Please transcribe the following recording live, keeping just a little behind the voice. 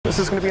This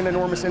is going to be an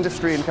enormous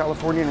industry in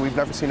California, and we've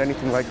never seen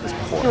anything like this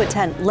before. To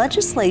attend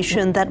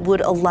legislation that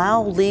would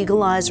allow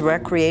legalized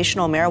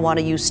recreational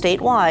marijuana use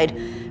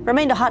statewide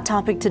remained a hot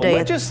topic today.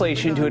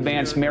 Legislation to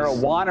advance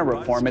marijuana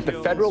reform at the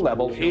federal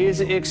level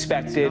is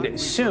expected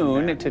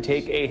soon to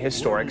take a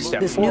historic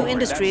step This forward. new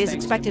industry is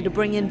expected to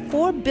bring in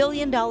 $4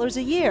 billion a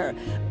year,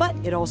 but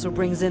it also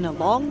brings in a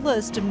long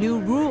list of new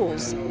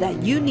rules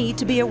that you need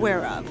to be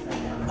aware of.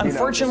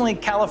 Unfortunately,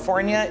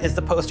 California is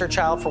the poster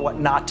child for what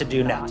not to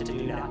do now.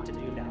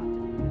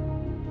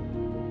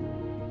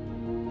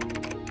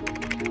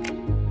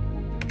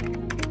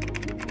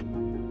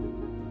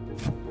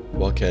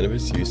 While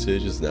cannabis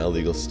usage is now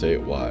legal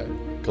statewide,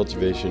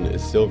 cultivation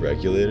is still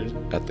regulated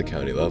at the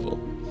county level.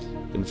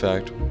 In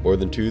fact, more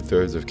than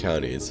 2/3 of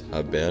counties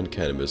have banned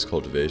cannabis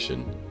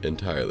cultivation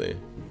entirely.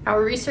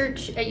 Our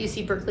research at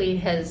UC Berkeley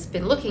has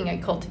been looking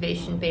at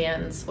cultivation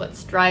bans,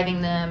 what's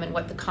driving them, and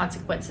what the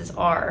consequences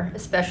are,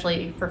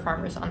 especially for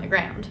farmers on the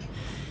ground.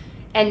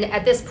 And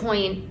at this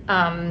point,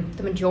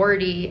 the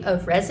majority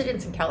of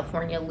residents in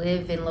California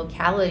live in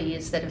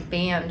localities that have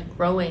banned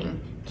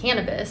growing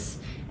cannabis,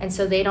 and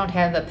so they don't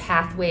have a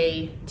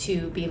pathway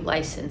to be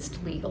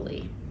licensed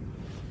legally.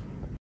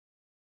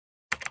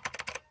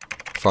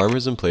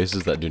 Farmers in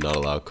places that do not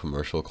allow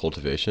commercial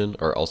cultivation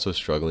are also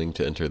struggling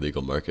to enter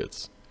legal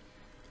markets.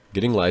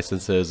 Getting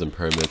licenses and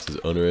permits is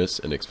onerous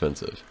and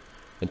expensive,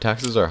 and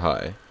taxes are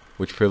high,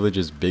 which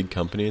privileges big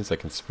companies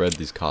that can spread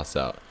these costs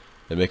out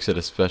and makes it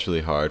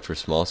especially hard for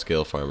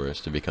small-scale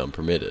farmers to become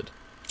permitted.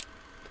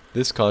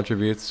 This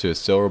contributes to a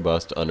still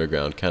robust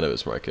underground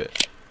cannabis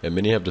market, and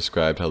many have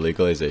described how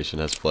legalization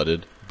has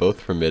flooded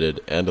both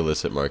permitted and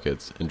illicit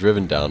markets and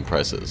driven down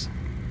prices.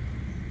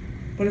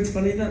 But it's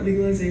funny that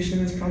legalization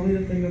is probably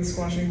the thing that's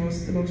squashing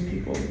the most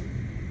people.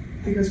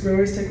 Because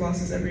growers take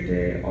losses every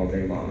day, all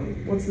day long.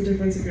 What's the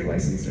difference if you're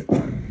licensed or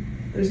not?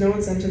 There's no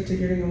incentive to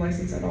getting a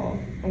license at all,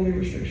 only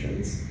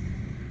restrictions.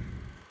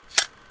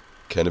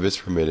 Cannabis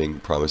permitting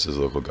promises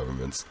local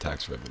governments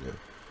tax revenue,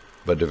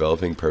 but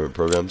developing permit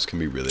programs can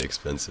be really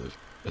expensive,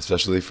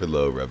 especially for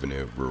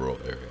low-revenue rural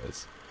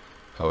areas.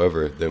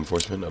 However, the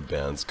enforcement of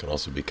bans can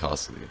also be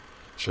costly,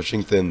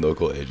 stretching thin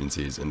local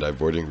agencies and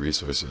diverting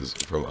resources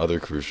from other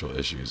crucial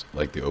issues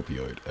like the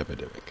opioid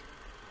epidemic.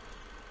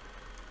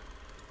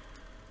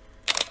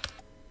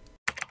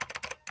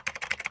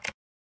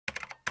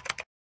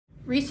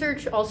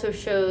 Research also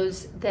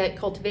shows that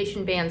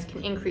cultivation bans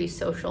can increase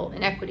social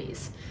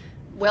inequities.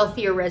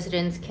 Wealthier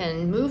residents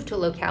can move to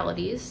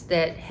localities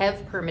that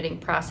have permitting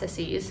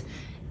processes,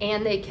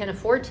 and they can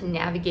afford to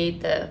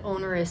navigate the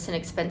onerous and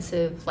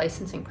expensive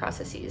licensing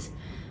processes.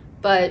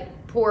 But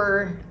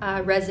poor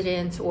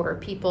residents or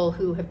people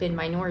who have been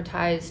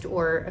minoritized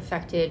or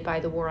affected by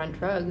the war on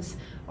drugs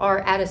are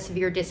at a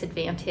severe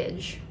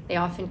disadvantage. They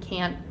often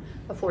can't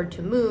afford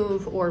to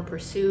move or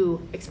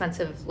pursue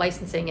expensive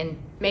licensing and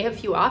may have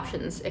few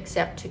options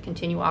except to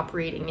continue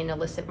operating in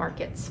illicit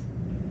markets.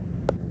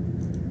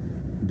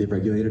 They've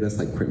regulated us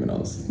like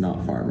criminals,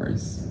 not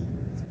farmers.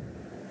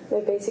 They're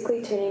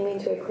basically turning me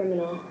into a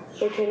criminal.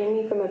 They're turning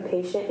me from a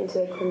patient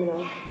into a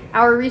criminal.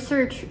 Our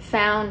research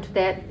found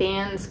that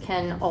bans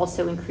can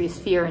also increase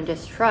fear and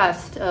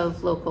distrust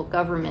of local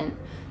government,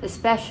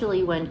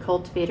 especially when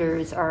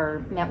cultivators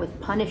are met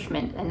with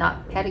punishment and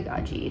not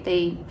pedagogy.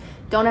 They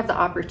don't have the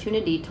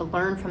opportunity to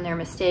learn from their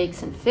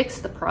mistakes and fix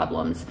the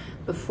problems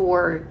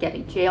before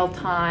getting jail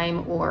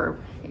time or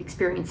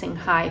experiencing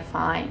high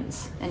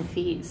fines and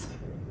fees.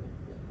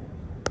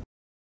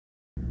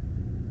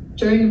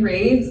 During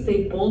raids,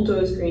 they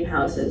bulldoze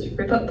greenhouses,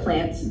 rip up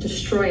plants,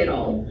 destroy it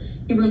all.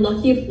 You were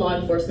lucky if law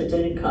enforcement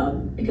didn't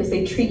come because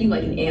they treat you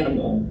like an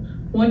animal.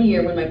 One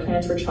year when my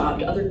plants were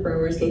chopped, other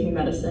growers gave me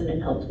medicine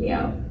and helped me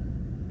out.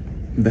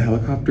 The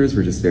helicopters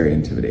were just very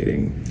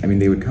intimidating. I mean,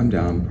 they would come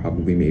down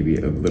probably maybe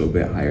a little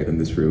bit higher than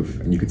this roof,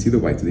 and you could see the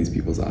whites of these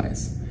people's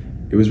eyes.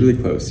 It was really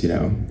close, you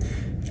know?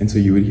 And so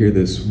you would hear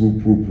this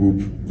whoop, whoop,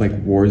 whoop,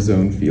 like war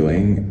zone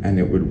feeling, and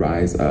it would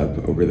rise up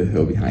over the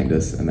hill behind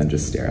us and then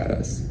just stare at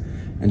us.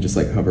 And just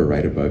like hover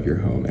right above your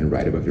home and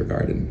right above your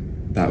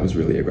garden. That was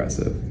really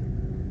aggressive.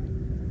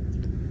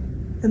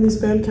 In these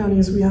banned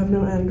counties, we have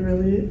no end,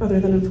 really,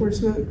 other than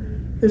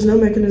enforcement. There's no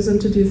mechanism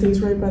to do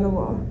things right by the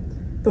law.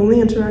 The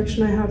only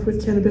interaction I have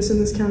with cannabis in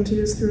this county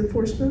is through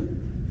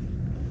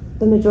enforcement.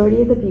 The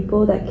majority of the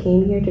people that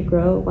came here to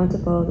grow want to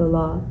follow the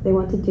law. They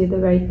want to do the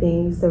right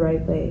things the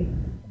right way.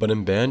 But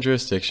in banned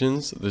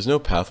jurisdictions, there's no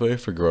pathway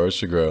for growers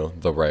to grow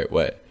the right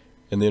way.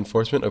 And the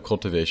enforcement of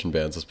cultivation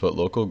bans has put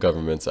local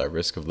governments at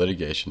risk of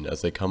litigation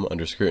as they come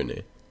under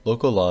scrutiny.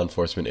 Local law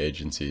enforcement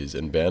agencies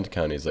in banned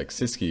counties like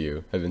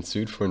Siskiyou have been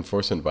sued for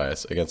enforcement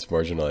bias against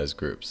marginalized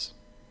groups.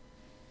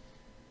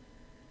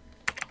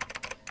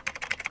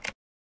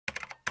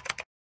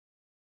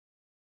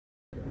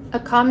 A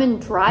common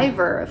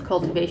driver of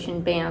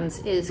cultivation bans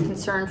is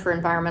concern for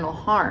environmental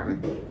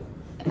harm.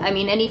 I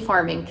mean, any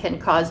farming can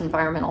cause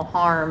environmental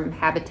harm,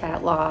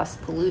 habitat loss,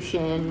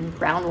 pollution,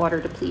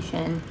 groundwater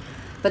depletion.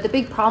 But the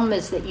big problem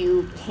is that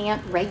you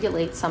can't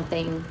regulate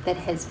something that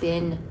has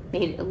been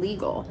made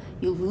illegal.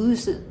 You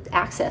lose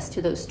access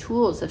to those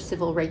tools of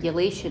civil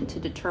regulation to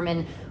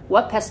determine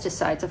what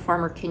pesticides a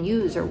farmer can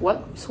use or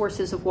what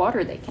sources of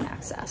water they can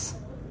access.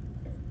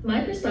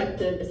 My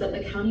perspective is that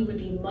the county would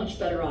be much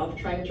better off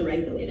trying to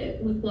regulate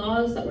it with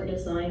laws that were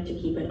designed to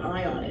keep an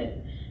eye on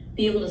it.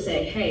 Be able to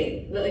say,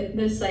 hey,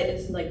 this site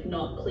is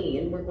not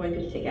clean, we're going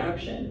to take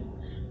action.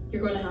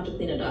 You're going to have to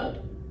clean it up.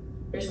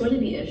 There's going to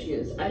be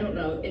issues. I don't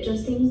know. It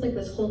just seems like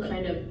this whole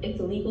kind of it's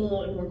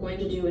illegal and we're going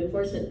to do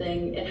enforcement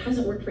thing, it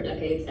hasn't worked for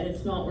decades and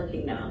it's not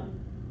working now.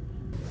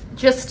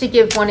 Just to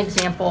give one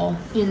example,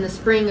 in the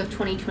spring of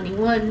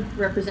 2021,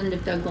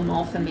 Representative Doug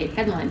LaMalfa made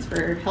headlines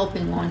for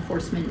helping law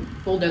enforcement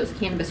bulldoze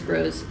cannabis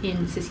grows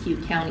in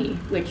Siskiyou County,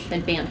 which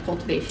had banned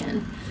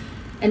cultivation.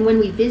 And when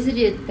we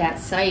visited that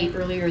site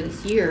earlier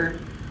this year,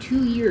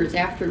 2 years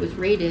after it was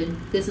raided,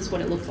 this is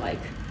what it looked like.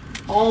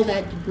 All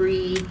that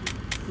debris,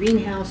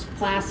 greenhouse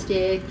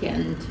plastic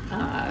and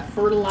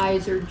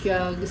fertilizer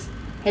jugs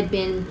had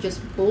been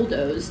just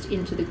bulldozed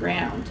into the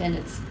ground, and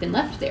it's been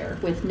left there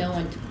with no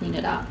one to clean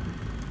it up.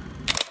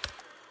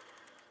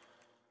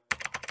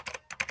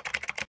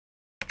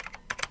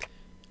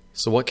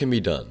 So what can be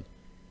done?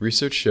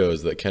 Research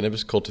shows that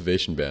cannabis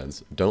cultivation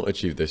bans don't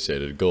achieve their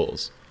stated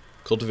goals.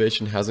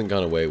 Cultivation hasn't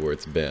gone away where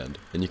it's banned,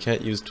 and you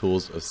can't use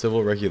tools of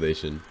civil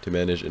regulation to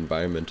manage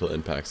environmental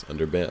impacts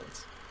under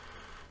bans.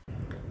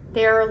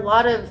 There are a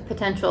lot of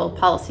potential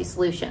policy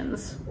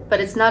solutions, but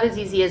it's not as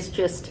easy as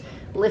just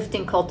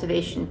lifting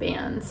cultivation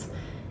bans.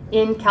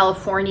 In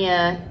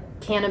California,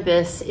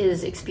 cannabis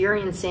is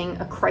experiencing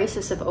a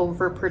crisis of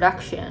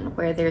overproduction,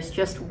 where there's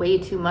just way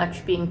too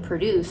much being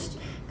produced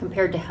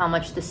compared to how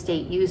much the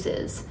state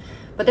uses.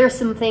 But there are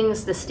some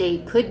things the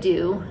state could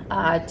do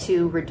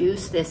to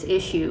reduce this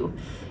issue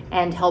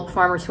and help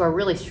farmers who are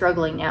really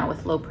struggling now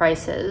with low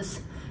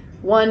prices.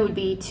 One would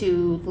be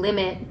to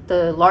limit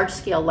the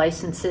large-scale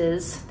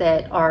licenses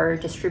that are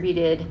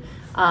distributed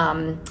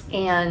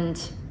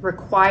and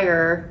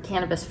require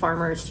cannabis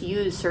farmers to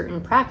use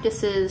certain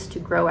practices, to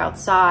grow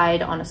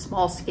outside on a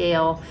small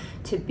scale,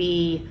 to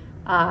be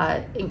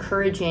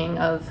encouraging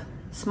of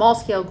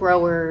small-scale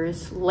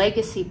growers,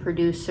 legacy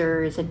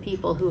producers, and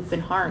people who have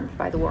been harmed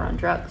by the war on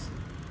drugs.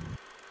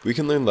 We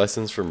can learn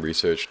lessons from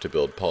research to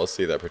build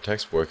policy that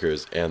protects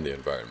workers and the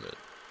environment.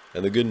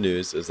 And the good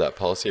news is that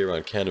policy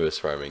around cannabis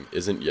farming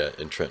isn't yet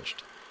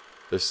entrenched.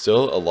 There's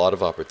still a lot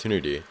of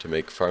opportunity to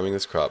make farming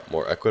this crop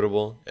more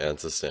equitable and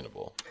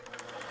sustainable.